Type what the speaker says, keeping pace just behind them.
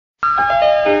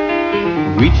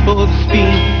Reach for the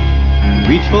speed,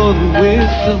 reach for the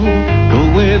whistle, go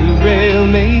where the rail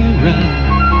may run.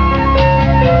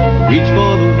 Reach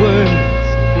for the words,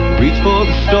 reach for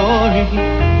the story,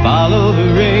 follow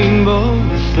the rainbow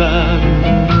sun.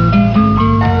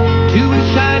 To a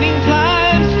shining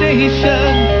time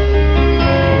station,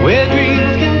 where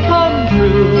dreams can come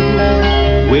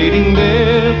true, waiting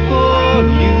there for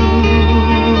you.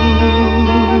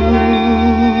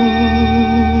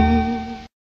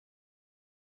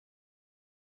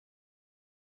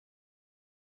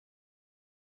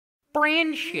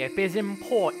 Friendship is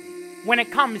important when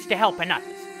it comes to helping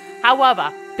others.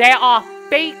 However, there are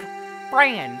fake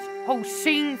friends who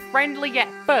seem friendly at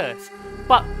first,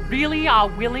 but really are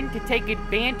willing to take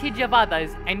advantage of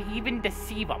others and even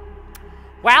deceive them.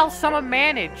 While some have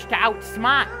managed to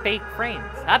outsmart fake friends,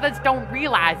 others don't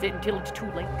realize it until it's too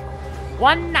late.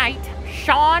 One night,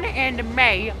 Shawn and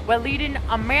May were leading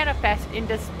a manifest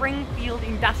into Springfield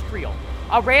Industrial,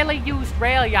 a rarely used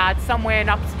rail yard somewhere in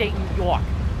upstate New York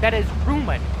that is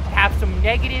rumored to have some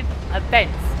negative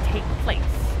events take place.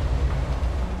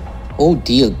 Oh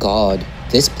dear God,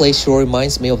 this place sure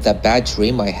reminds me of that bad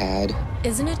dream I had.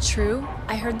 Isn't it true?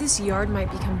 I heard this yard might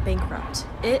become bankrupt.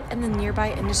 It and the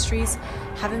nearby industries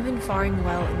haven't been faring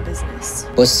well in business.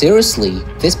 But seriously,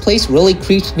 this place really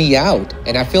creeps me out,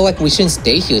 and I feel like we shouldn't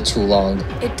stay here too long.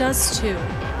 It does too,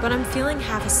 but I'm feeling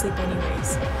half asleep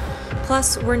anyways.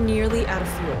 Plus, we're nearly out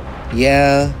of fuel.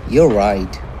 Yeah, you're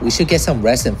right. We should get some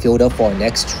rest and fuel up for our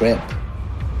next trip.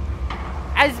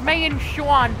 As May and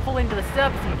Shawn pull into the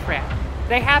servicing track,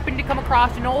 they happen to come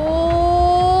across an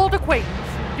old acquaintance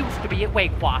who used to be at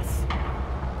Waycross.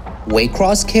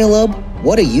 Waycross, Caleb?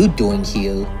 What are you doing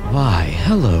here? Why,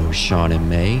 hello, Shawn and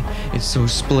May. It's so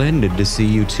splendid to see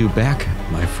you two back,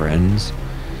 my friends.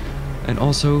 And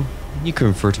also, you can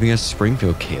refer to me as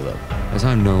Springfield Caleb, as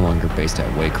I'm no longer based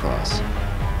at Waycross.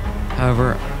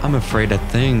 However, I'm afraid that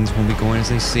things won't be going as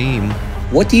they seem.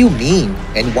 What do you mean?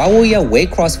 And why were we at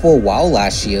Waycross for a while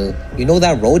last year? You know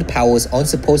that road powers aren't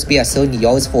supposed to be at certain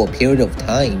yards for a period of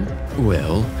time.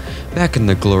 Well, back in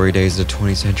the glory days of the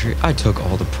 20th century, I took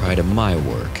all the pride in my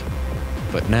work.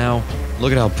 But now,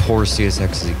 look at how poor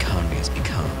CSX's economy has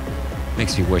become.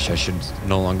 Makes me wish I should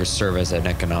no longer serve as an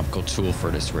economical tool for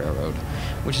this railroad,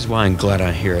 which is why I'm glad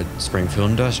I'm here at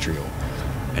Springfield Industrial.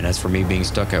 And as for me being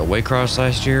stuck at Waycross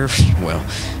last year, well,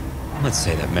 let's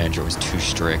say that manager was too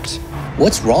strict.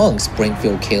 What's wrong,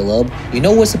 Springfield Caleb? You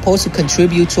know we're supposed to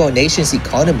contribute to our nation's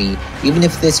economy, even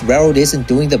if this railroad isn't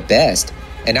doing the best.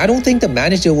 And I don't think the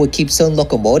manager would keep certain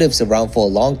locomotives around for a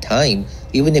long time,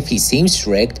 even if he seems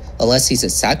strict, unless he's a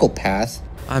psychopath.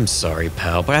 I'm sorry,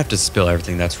 pal, but I have to spill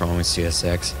everything that's wrong with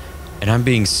CSX. And I'm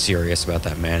being serious about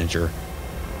that manager.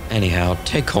 Anyhow,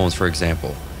 take Holmes for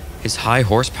example. His high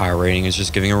horsepower rating is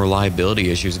just giving him reliability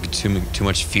issues and too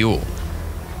much fuel.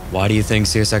 Why do you think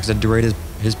CSX had to rate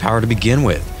his power to begin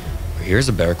with? Or here's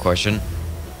a better question.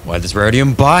 Why did this railroad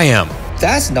even buy him?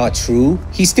 That's not true.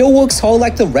 He still works hard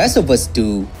like the rest of us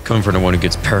do. Coming from the one who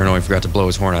gets paranoid and forgot to blow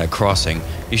his horn at a crossing,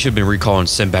 he should have been recalled and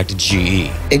sent back to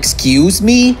GE. Excuse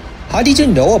me? How did you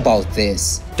know about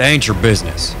this? That ain't your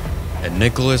business. And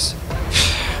Nicholas,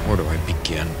 where do I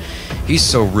begin? He's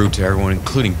so rude to everyone,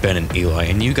 including Ben and Eli,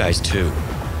 and you guys too.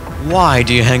 Why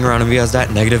do you hang around if he has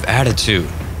that negative attitude?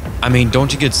 I mean,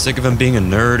 don't you get sick of him being a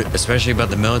nerd, especially about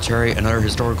the military and other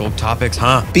historical topics,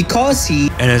 huh? Because he...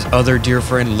 And his other dear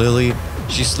friend Lily,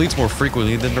 she sleeps more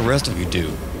frequently than the rest of you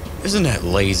do. Isn't that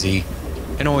lazy?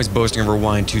 And always boasting of her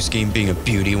YN2 scheme being a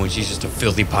beauty when she's just a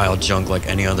filthy pile of junk like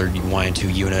any other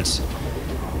YN2 units.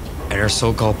 And her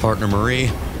so-called partner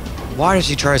Marie, why does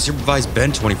she try to supervise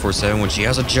Ben 24/7 when she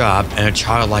has a job and a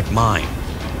child like mine?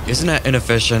 Isn't that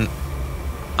inefficient?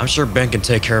 I'm sure Ben can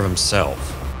take care of himself.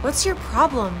 What's your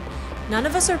problem? None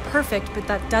of us are perfect, but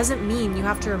that doesn't mean you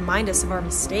have to remind us of our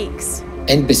mistakes.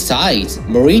 And besides,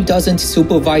 Marie doesn't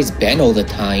supervise Ben all the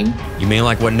time. You mean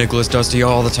like what Nicholas does to you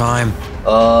all the time?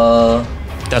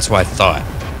 That's what I thought.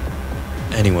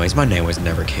 Anyways, my name was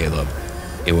never Caleb.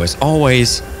 It was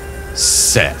always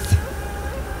Seth.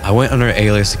 I went under an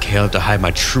alias to Caleb to hide my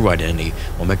true identity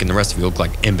while making the rest of you look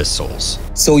like imbeciles.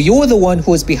 So you're the one who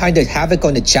was behind the havoc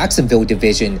on the Jacksonville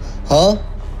division, huh?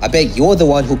 I bet you're the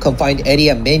one who confined Eddie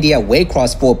and Mindy at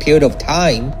Waycross for a period of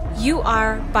time. You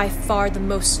are by far the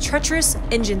most treacherous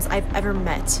engines I've ever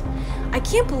met. I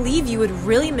can't believe you would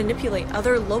really manipulate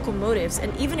other locomotives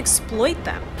and even exploit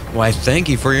them. Why, thank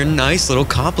you for your nice little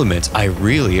compliments. I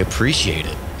really appreciate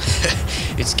it.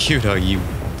 It's cute how you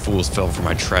fools fell for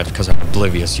my trap because how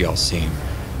oblivious y'all seem.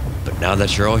 But now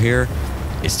that you're all here,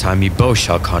 it's time you both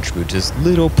shall contribute to this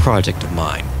little project of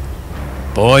mine.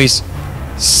 Boys,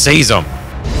 seize 'em!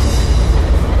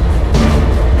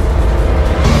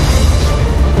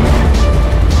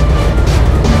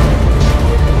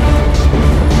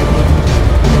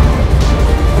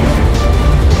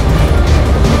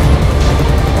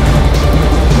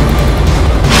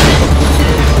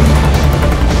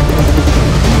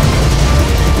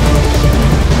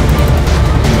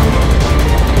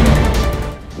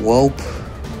 Nope.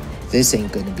 This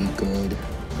ain't gonna be good.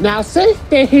 Now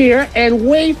stay here and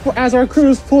wait for as our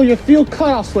crews pull your fuel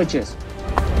cutoff switches.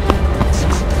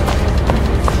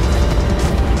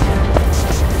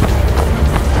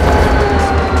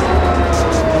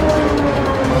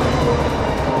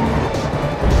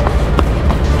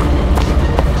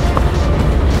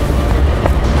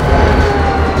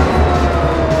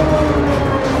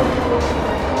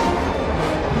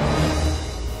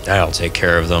 That'll take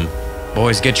care of them.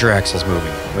 Boys, get your axles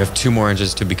moving. We have 2 more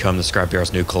engines to become the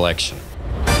scrapyard's new collection.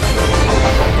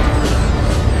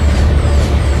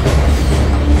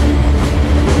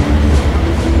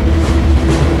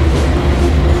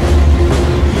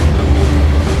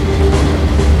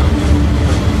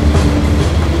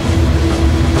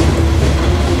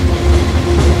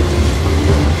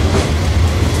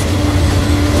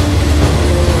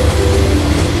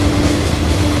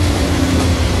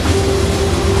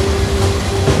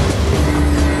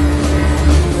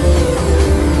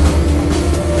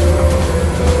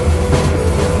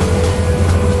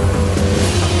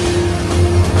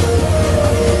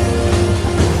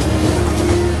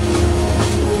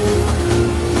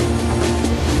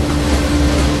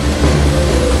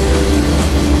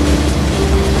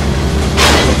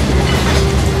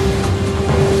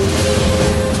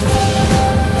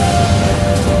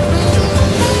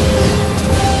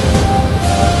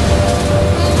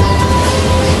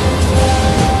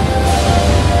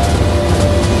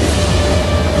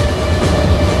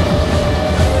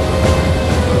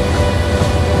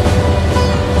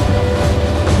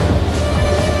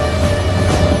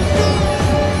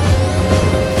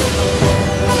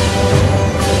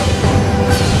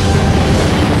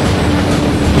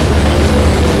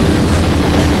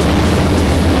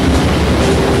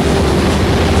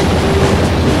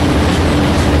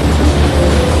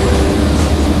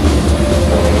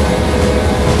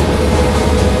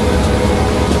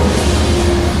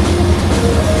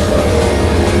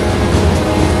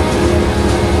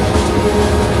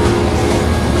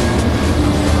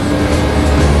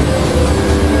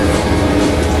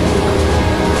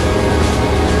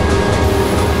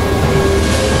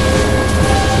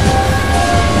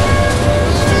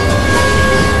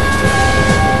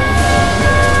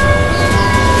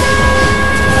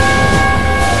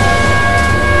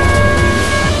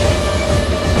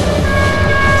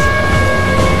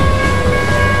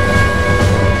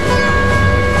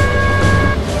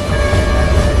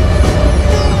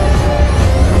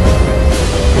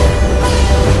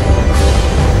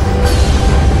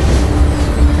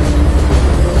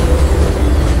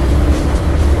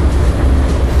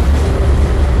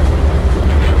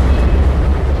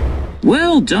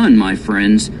 Well done, my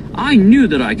friends. I knew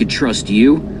that I could trust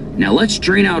you. Now let's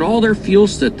drain out all their fuel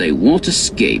so that they won't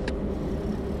escape.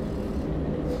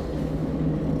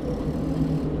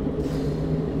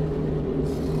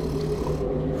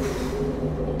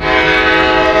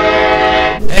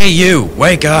 Hey you,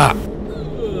 wake up!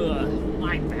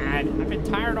 My bad. I've been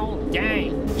tired all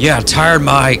day. Yeah, tired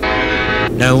my...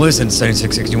 Now listen,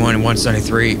 7661 and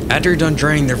 173, after you're done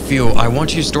draining their fuel, I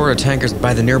want you to store the tankers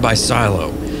by the nearby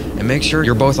silo. And make sure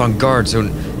you're both on guard so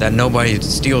that nobody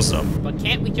steals them. But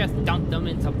can't we just dump them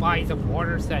in supplies of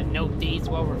water so that no thieves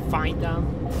will find them?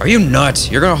 Are you nuts?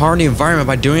 You're gonna harm the environment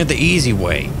by doing it the easy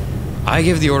way. I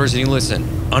give the orders and you listen.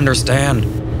 Understand?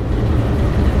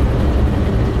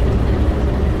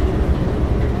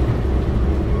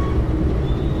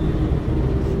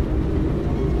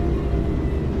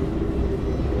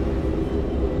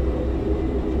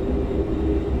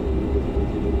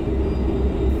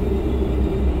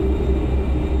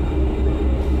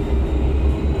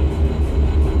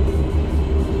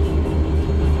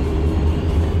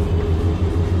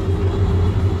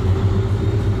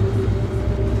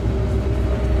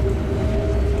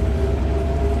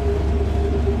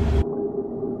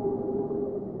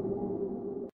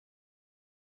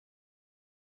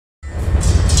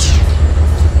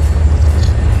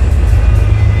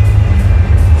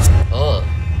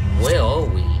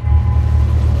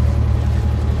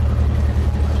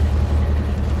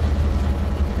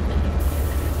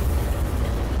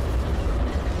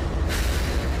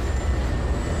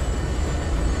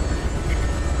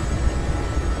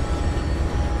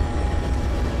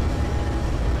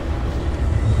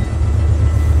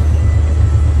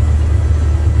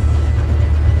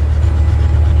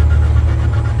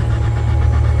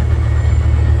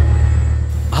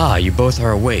 Ah, you both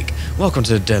are awake. Welcome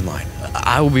to the deadline.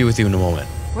 I will be with you in a moment.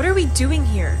 What are we doing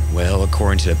here? Well,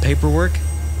 according to the paperwork,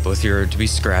 both of you are to be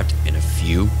scrapped in a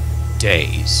few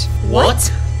days.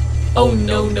 What? Oh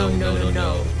no.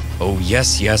 Oh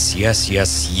yes.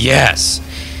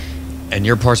 and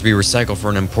your parts will be recycled for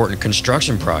an important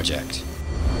construction project.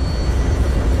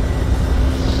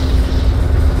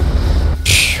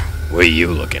 What are you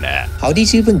looking at? How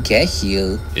did you even get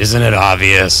here? Isn't it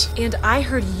obvious? And I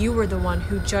heard you were the one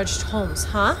who judged Holmes,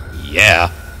 huh? Yeah,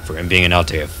 for him being an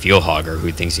out-there field hogger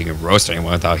who thinks he can roast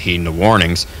anyone without heeding the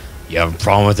warnings. You have a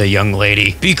problem with a young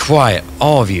lady? Be quiet,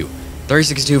 all of you.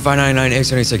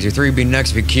 362-599-8763 be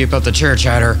next if you keep up the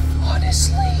chatter.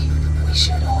 Honestly, we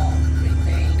should all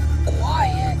remain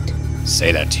quiet.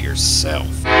 Say that to yourself.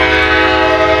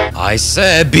 I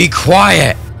said be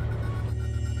quiet!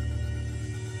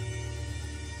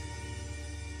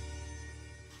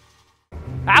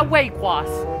 At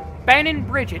Waycross, Ben and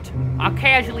Bridget are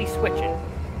casually switching,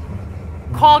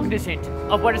 cognizant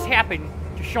of what has happened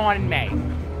to Shawn and May.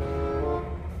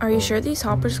 Are you sure these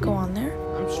hoppers go on there?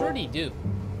 I'm sure they do.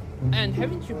 And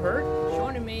haven't you heard?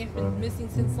 Shawn and May have been missing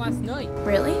since last night.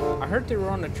 Really? I heard they were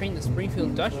on a train to Springfield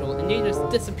Industrial and they just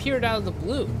disappeared out of the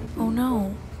blue. Oh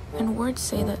no. And words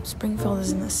say that Springfield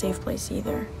isn't a safe place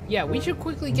either. Yeah, we should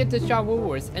quickly get this job over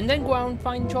with and then go out and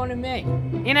find Shawn and May.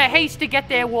 In a haste to get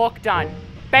their work done,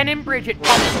 Ben and Bridget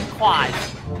bump some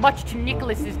quads, much to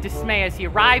Nicholas's dismay as he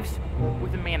arrives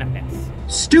with a manifest.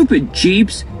 Stupid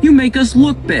Jeeps, you make us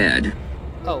look bad.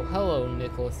 Oh, hello,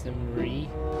 Nicholas and Marie.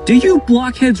 Do you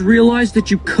blockheads realize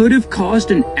that you could have caused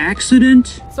an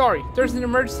accident? Sorry, there's an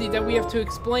emergency that we have to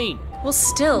explain. Well,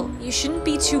 still, you shouldn't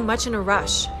be too much in a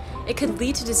rush. It could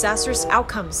lead to disastrous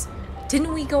outcomes.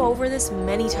 Didn't we go over this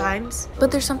many times?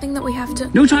 But there's something that we have to...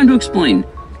 No time to explain.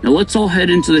 Now let's all head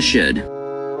into the shed.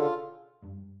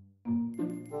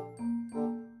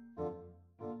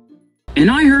 And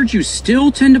I heard you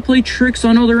still tend to play tricks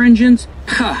on other engines?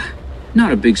 Ha!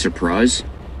 Not a big surprise.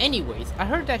 Anyways, I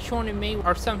heard that Shawn and May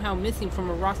are somehow missing from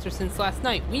a roster since last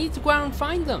night. We need to go out and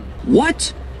find them.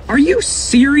 What? Are you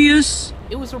serious?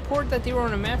 It was reported that they were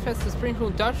on a manifest to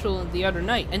Springfield Industrial the other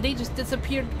night, and they just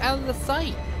disappeared out of the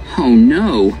site. Oh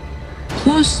no.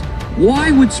 Plus,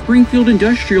 why would Springfield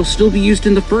Industrial still be used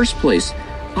in the first place?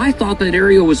 I thought that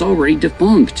area was already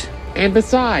defunct. And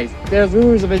besides, there's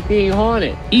rumors of it being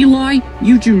haunted. Eli,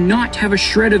 you do not have a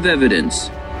shred of evidence.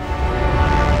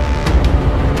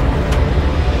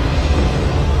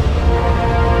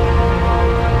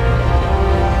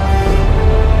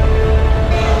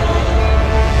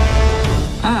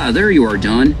 Ah, there you are,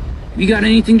 Don. You got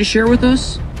anything to share with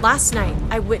us? Last night,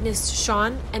 I witnessed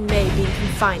Shawn and May being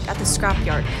confined at the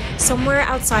scrapyard, somewhere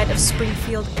outside of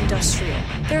Springfield Industrial.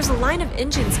 There's a line of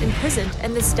engines imprisoned,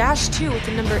 and this Dash 2 with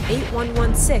the number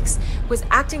 8116 was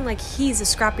acting like he's the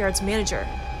scrapyard's manager.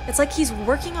 It's like he's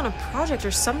working on a project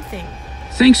or something.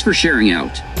 Thanks for sharing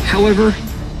out. However,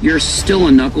 you're still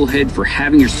a knucklehead for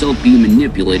having yourself be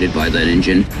manipulated by that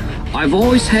engine. I've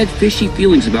always had fishy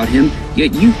feelings about him,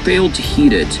 yet you failed to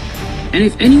heed it. And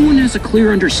if anyone has a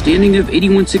clear understanding of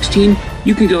 8116,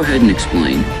 you can go ahead and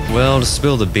explain. Well, to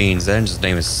spill the beans, that engine's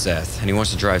name is Seth, and he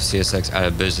wants to drive CSX out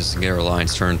of business and get our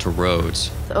lines turned to roads.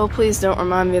 Oh, please don't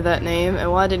remind me of that name, and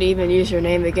why did he even use your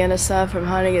name again aside from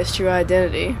hiding his true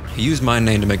identity? He used my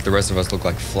name to make the rest of us look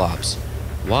like flops.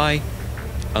 Why?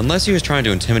 Unless he was trying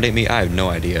to intimidate me, I have no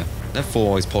idea. That fool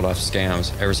always pulled off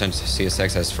scams ever since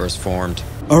CSX has first formed.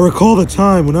 I recall the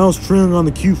time when I was trailing on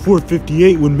the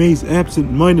Q458 when May's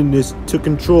absent-mindedness took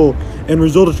control and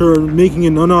resulted in her making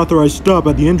an unauthorized stop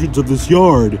at the entrance of this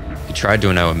yard. He tried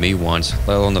doing that with me once,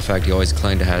 let alone the fact he always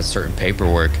claimed to have certain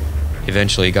paperwork.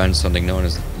 Eventually he got into something known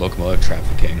as locomotive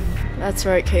trafficking. That's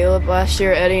right, Caleb. Last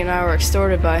year, Eddie and I were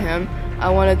extorted by him. I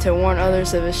wanted to warn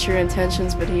others of his true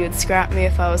intentions, but he would scrap me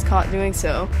if I was caught doing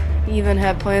so. He even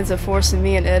had plans of forcing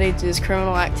me and Eddie to do his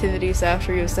criminal activities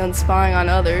after he was done spying on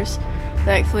others.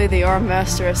 Thankfully, the arm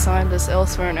master assigned us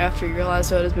elsewhere and after he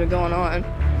realized what has been going on.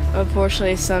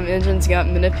 Unfortunately, some engines got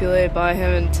manipulated by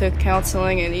him and took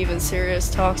counseling and even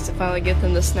serious talks to finally get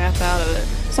them to snap out of it.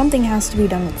 Something has to be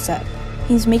done with Seth.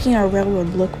 He's making our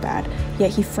railroad look bad,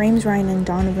 yet he frames Ryan and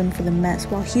Donovan for the mess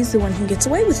while he's the one who gets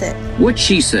away with it. What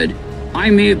she said. I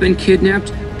may have been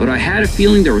kidnapped, but I had a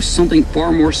feeling there was something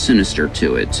far more sinister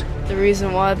to it. The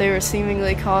reason why they were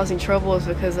seemingly causing trouble is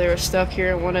because they were stuck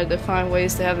here and wanted to find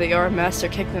ways to have the yard master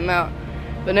kick them out.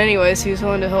 But anyways, he was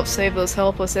willing to help save those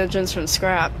helpless engines from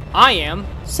scrap. I am.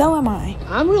 So am I.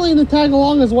 I'm willing to tag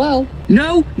along as well.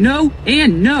 No, no,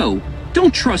 and no.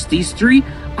 Don't trust these three.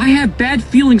 I have bad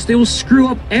feelings they will screw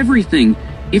up everything.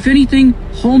 If anything,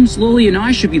 Holmes, Lily, and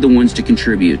I should be the ones to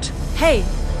contribute. Hey,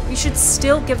 we should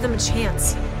still give them a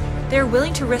chance. They're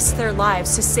willing to risk their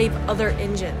lives to save other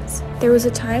engines. There was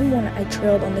a time when I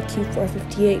trailed on the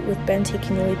Q458 with Ben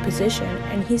taking the lead position,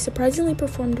 and he surprisingly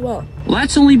performed well. Well,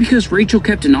 that's only because Rachel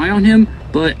kept an eye on him,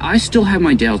 but I still have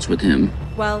my doubts with him.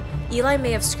 Well, Eli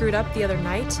may have screwed up the other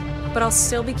night, but I'll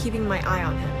still be keeping my eye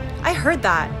on him. I heard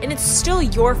that, and it's still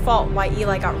your fault why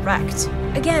Eli got wrecked.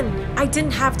 Again, I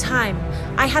didn't have time.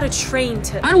 I had a train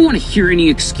to— I don't want to hear any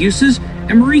excuses,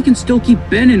 and Marie can still keep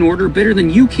Ben in order better than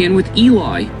you can with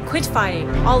Eli. Quit fighting,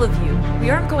 all of you.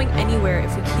 We aren't going anywhere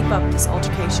if we keep up this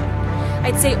altercation.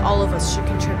 I'd say all of us should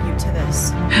contribute to this.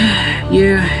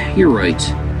 Yeah, you're right.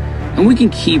 And we can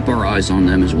keep our eyes on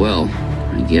them as well,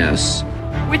 I guess.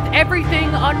 With everything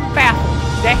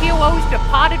unbaffled, the heroes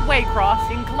departed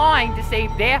Waycross, inclined to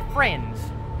save their friends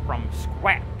from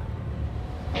scrap.